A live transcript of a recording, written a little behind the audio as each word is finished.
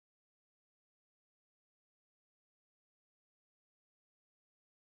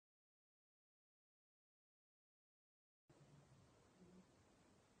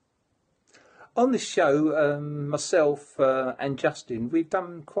On this show, myself and Justin, we've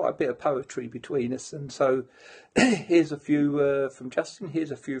done quite a bit of poetry between us, and so here's a few from Justin,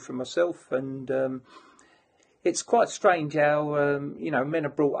 here's a few from myself, and it's quite strange how, men are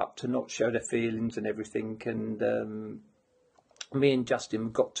brought up to not show their feelings and everything, and me and Justin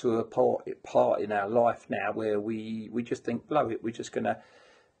have got to a part in our life now where we just think, blow it, we're just going to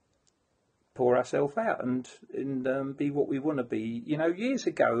pour ourselves out and be what we want to be. Years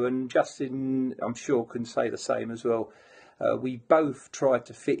ago, and Justin, I'm sure, can say the same as well, we both tried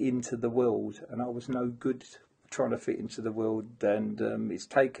to fit into the world, and I was no good trying to fit into the world, and it's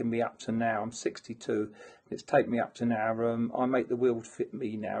taken me up to now. I'm 62. It's taken me up to now. I make the world fit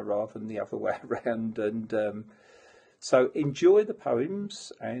me now rather than the other way around, and so enjoy the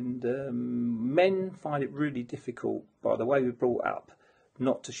poems. And men find it really difficult, by the way we're brought up,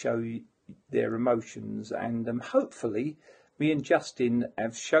 not to show their emotions, and hopefully me and Justin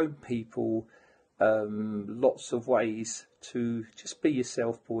have shown people lots of ways to just be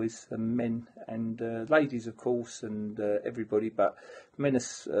yourself, boys and men, and ladies of course, and everybody, but men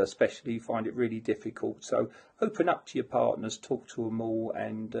especially find it really difficult. So open up to your partners, talk to them all,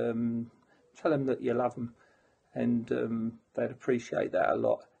 and tell them that you love them, and they'd appreciate that a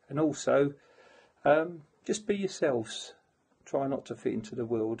lot. And also just be yourselves. Try not to fit into the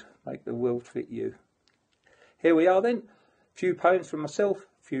world. Make the world fit you. Here we are then. A few poems from myself,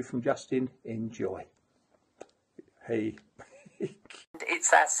 a few from Justin. Enjoy. Hey.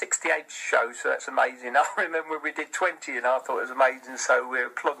 It's our 68th show, so that's amazing. I remember we did 20 and I thought it was amazing, so we're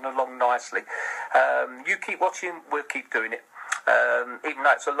plodding along nicely. You keep watching, we'll keep doing it. Even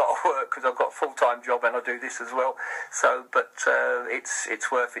though it's a lot of work because I've got a full-time job and I do this as well. So, but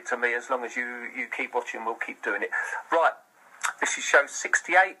it's worth it to me. As long as you keep watching, we'll keep doing it. Right. This is show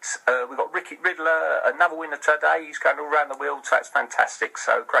 68. We've got Ricky Riddler, another winner today. He's going all around the world, so that's fantastic.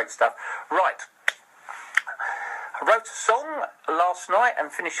 So great stuff. Right. I wrote a song last night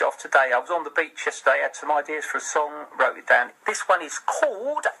and finished it off today. I was on the beach yesterday, had some ideas for a song, wrote it down. This one is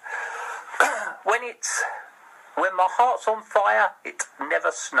called When My Heart's on Fire, It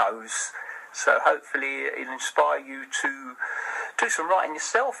Never Snows. So hopefully it'll inspire you to do some writing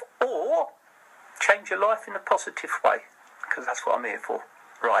yourself or change your life in a positive way, because that's what I'm here for.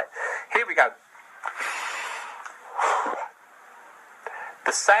 Right, here we go.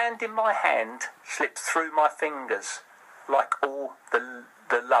 The sand in my hand slips through my fingers like all the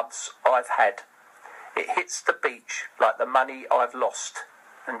loves I've had. It hits the beach like the money I've lost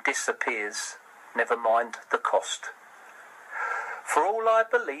and disappears, never mind the cost. For all I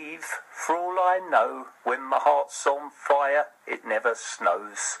believe, for all I know, when my heart's on fire, it never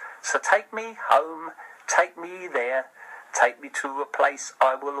snows. So take me home, take me there, take me to a place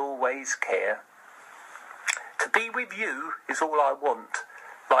I will always care. To be with you is all I want,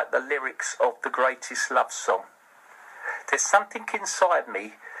 like the lyrics of the greatest love song. There's something inside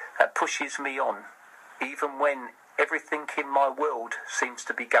me that pushes me on, even when everything in my world seems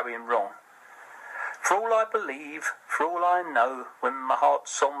to be going wrong. For all I believe, for all I know, when my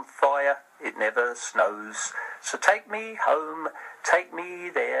heart's on fire, it never snows. So take me home, take me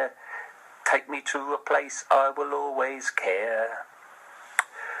there, take me to a place I will always care.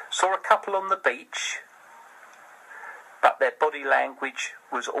 Saw a couple on the beach, but their body language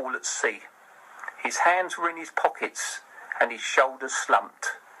was all at sea. His hands were in his pockets and his shoulders slumped,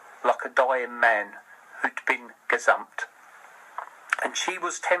 like a dying man who'd been gazumped. And she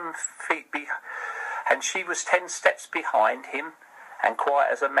was 10 steps behind him and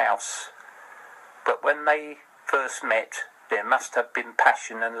quiet as a mouse. But when they first met, there must have been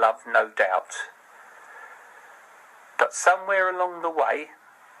passion and love, no doubt. But somewhere along the way,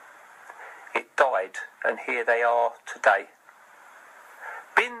 it died, and here they are today.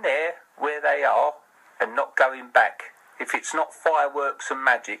 Been there where they are and not going back. If it's not fireworks and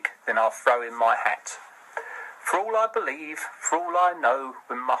magic, then I'll throw in my hat. For all I believe, for all I know,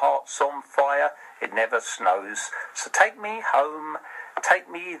 when my heart's on fire, it never snows. So take me home, take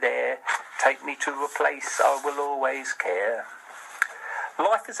me there, take me to a place I will always care.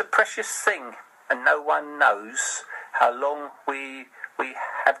 Life is a precious thing, and no one knows how long we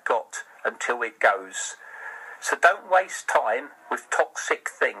have got until it goes. So don't waste time with toxic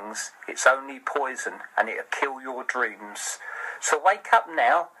things. It's only poison, and it'll kill your dreams. So wake up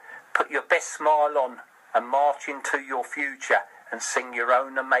now, put your best smile on, and march into your future and sing your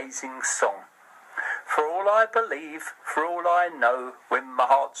own amazing song. For all I believe, for all I know, when my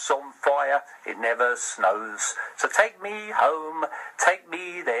heart's on fire, it never snows. So take me home, take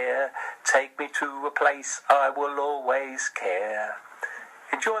me there, take me to a place I will always care.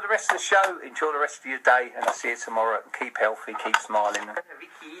 Enjoy the rest of the show, enjoy the rest of your day, and I'll see you tomorrow. Keep healthy, keep smiling.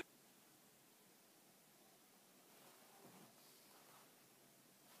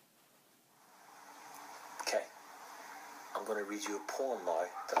 going to read you a poem now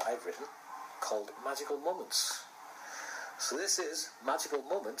that I've written called Magical Moments. So this is Magical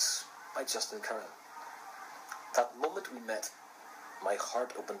Moments by Justin Curran. That moment we met, my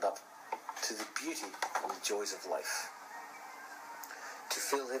heart opened up to the beauty and the joys of life. To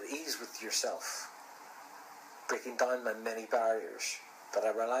feel at ease with yourself, breaking down my many barriers that I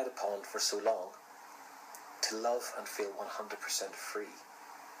relied upon for so long, to love and feel 100% free.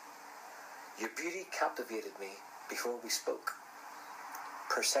 Your beauty captivated me before we spoke.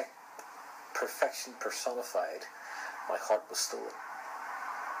 Perfection personified, my heart was stolen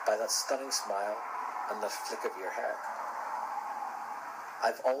by that stunning smile and that flick of your hair.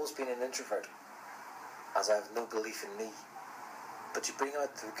 I've always been an introvert, as I have no belief in me, but you bring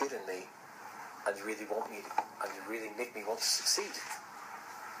out the good in me, and you really make me want to succeed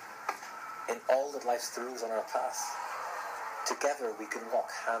in all that life throws on our path. Together we can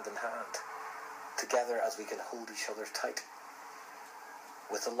walk hand in hand, together as we can hold each other tight,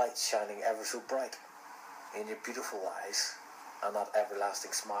 with the light shining ever so bright in your beautiful eyes and that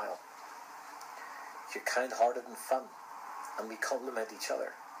everlasting smile. You're kind-hearted and fun, and we complement each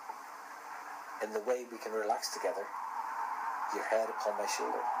other in the way we can relax together, your head upon my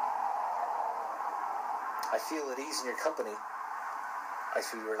shoulder. I feel at ease in your company as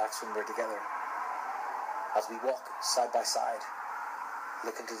we relax when we're together, as we walk side by side,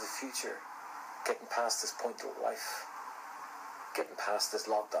 look into the future, getting past this point of life, getting past this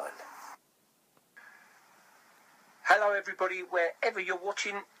lockdown. Hello everybody, wherever you're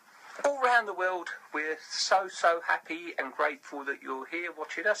watching, all around the world. We're so happy and grateful that you're here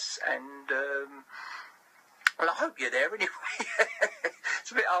watching us, and well, I hope you're there anyway.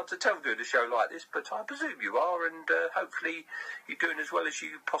 It's a bit hard to tell doing a show like this, but I presume you are, and hopefully you're doing as well as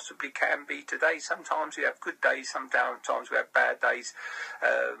you possibly can be today. Sometimes we have good days, sometimes we have bad days.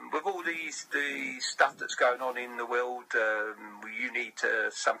 With all the stuff that's going on in the world, you need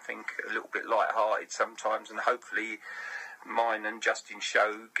something a little bit light-hearted sometimes, and hopefully mine and Justin's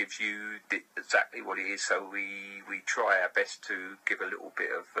show gives you exactly what it is. So we try our best to give a little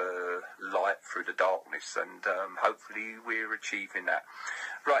bit of light through the darkness, and hopefully we're achieving that.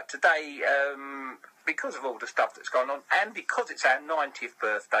 Right, today, because of all the stuff that's gone on, and because it's our 90th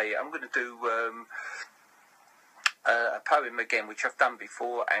birthday, I'm going to do a poem again, which I've done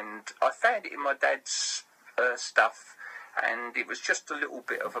before, and I found it in my dad's stuff, and it was just a little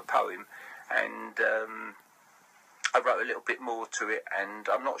bit of a poem, and I wrote a little bit more to it, and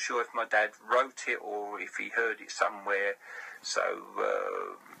I'm not sure if my dad wrote it or if he heard it somewhere. So,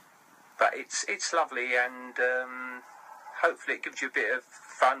 but it's lovely, and hopefully it gives you a bit of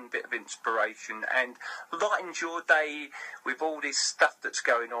fun, bit of inspiration, and lightens your day with all this stuff that's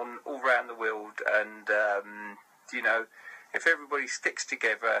going on all around the world. And you know, if everybody sticks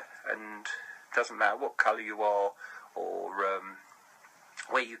together, and doesn't matter what colour you are or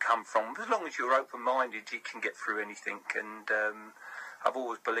where you come from, as long as you're open-minded, you can get through anything. And I've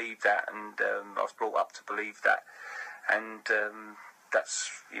always believed that, and I was brought up to believe that, and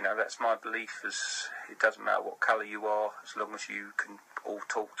that's my belief. As it doesn't matter what colour you are, as long as you can all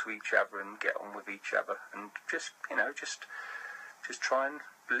talk to each other and get on with each other, and just try and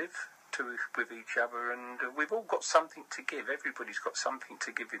live with each other. And we've all got something to give. Everybody's got something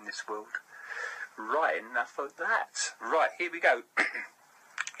to give in this world. Right, enough of that. Right, here we go.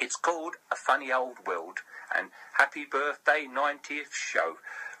 It's called A Funny Old World, and happy birthday 90th show.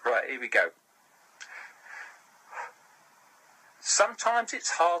 Right, here we go. Sometimes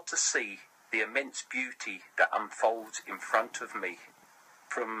it's hard to see the immense beauty that unfolds in front of me,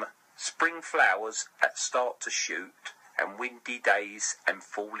 from spring flowers that start to shoot, and windy days and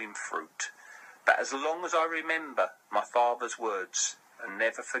falling fruit. But as long as I remember my father's words, and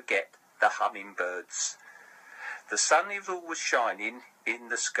never forget the hummingbirds. The sun is always shining in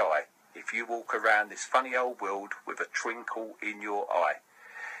the sky. If you walk around this funny old world with a twinkle in your eye,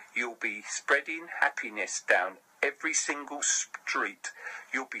 you'll be spreading happiness down every single street.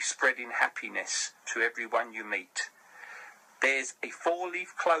 You'll be spreading happiness to everyone you meet. There's a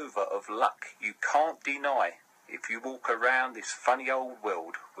four-leaf clover of luck you can't deny if you walk around this funny old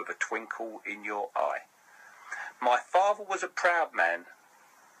world with a twinkle in your eye. My father was a proud man,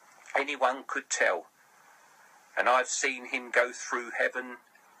 anyone could tell, and I've seen him go through heaven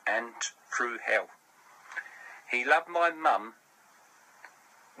and through hell. He loved my mum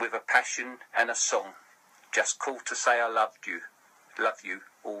with a passion and a song, just called to say I love you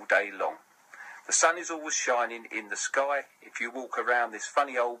all day long. The sun is always shining in the sky. If you walk around this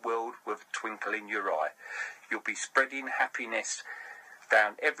funny old world with a twinkle in your eye, you'll be spreading happiness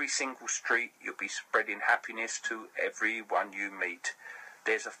down every single street. You'll be spreading happiness to everyone you meet.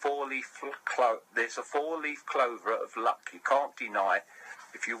 There's a four-leaf clover of luck you can't deny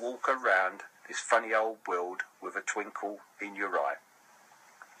if you walk around this funny old world with a twinkle in your eye.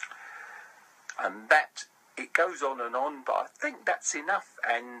 And that, it goes on and on, but I think that's enough.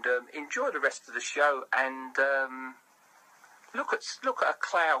 And enjoy the rest of the show. And look at a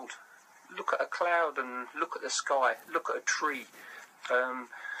cloud. Look at a cloud and look at the sky. Look at a tree.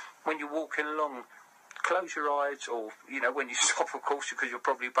 When you're walking along, close your eyes, or when you stop, of course, because you'll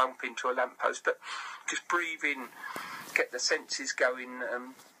probably bump into a lamppost. But just breathe in, get the senses going.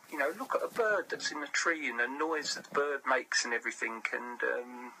 Look at a bird that's in a tree and the noise that the bird makes and everything. And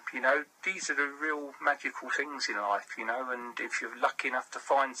these are the real magical things in life. And if you're lucky enough to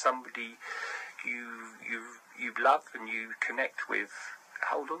find somebody you love and you connect with,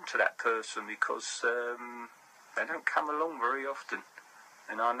 hold on to that person, because they don't come along very often,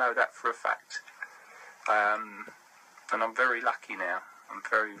 and I know that for a fact. And I'm very lucky now. I'm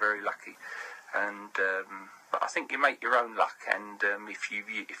very, very lucky. And but I think you make your own luck. And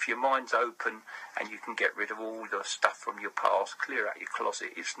if your mind's open and you can get rid of all the stuff from your past, clear out your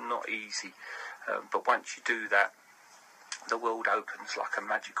closet, it's not easy. But once you do that, the world opens like a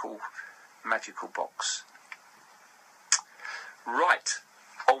magical box. Right,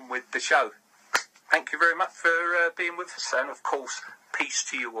 on with the show. Thank you very much for being with us, and of course, peace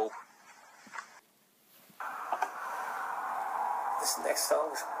to you all. This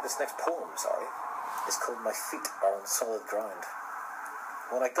next poem, is called My Feet Are on Solid Ground.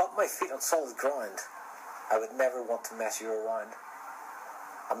 When I got my feet on solid ground, I would never want to mess you around.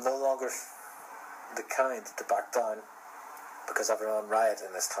 I'm no longer the kind to back down because I've run on riot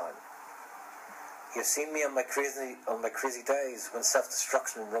in this town. You've seen me on my crazy days when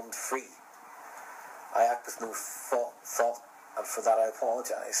self-destruction roamed free. I act with no thought, and for that I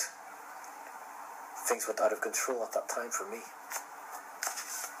apologise. Things went out of control at that time for me.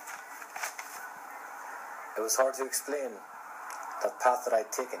 It was hard to explain that path that I'd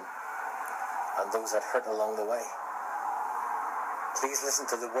taken and those I'd hurt along the way. Please listen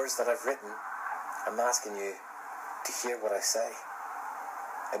to the words that I've written. I'm asking you to hear what I say.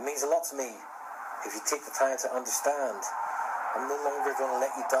 It means a lot to me if you take the time to understand. I'm no longer going to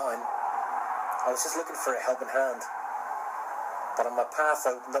let you down. I was just looking for a helping hand. But on my path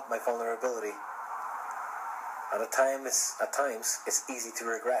I opened up my vulnerability. And at times it's easy to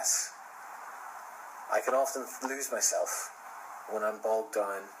regress. I can often lose myself when I'm bogged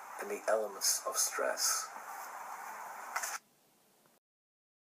down in the elements of stress.